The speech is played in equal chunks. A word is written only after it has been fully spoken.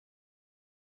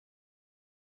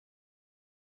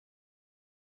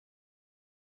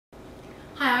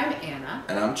Hi, I'm Anna.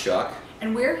 And I'm Chuck.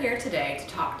 And we're here today to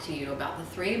talk to you about the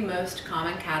three most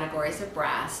common categories of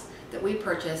brass that we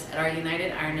purchase at our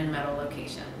United Iron and Metal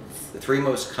locations. The three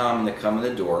most common that come in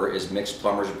the door is mixed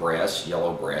plumber's brass,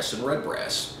 yellow brass, and red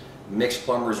brass. Mixed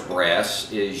plumber's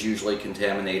brass is usually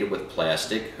contaminated with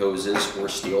plastic, hoses, or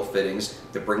steel fittings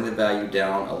that bring the value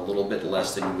down a little bit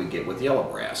less than you would get with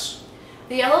yellow brass.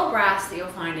 The yellow brass that you'll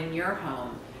find in your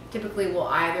home typically will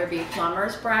either be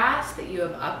plumber's brass that you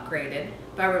have upgraded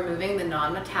by removing the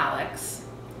non-metallics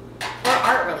or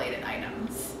art-related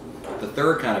items. The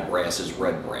third kind of brass is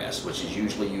red brass, which is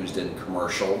usually used in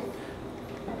commercial,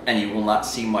 and you will not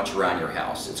see much around your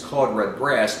house. It's called red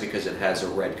brass because it has a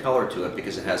red color to it,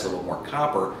 because it has a little more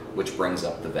copper, which brings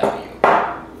up the value.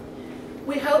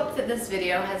 We hope that this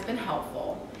video has been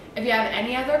helpful. If you have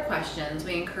any other questions,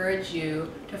 we encourage you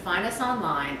to find us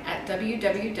online at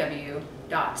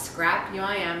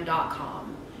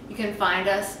www.scrapuim.com. You can find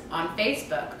us on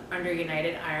Facebook under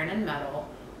United Iron and Metal,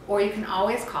 or you can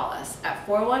always call us at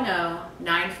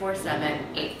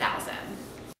 410-947-8000.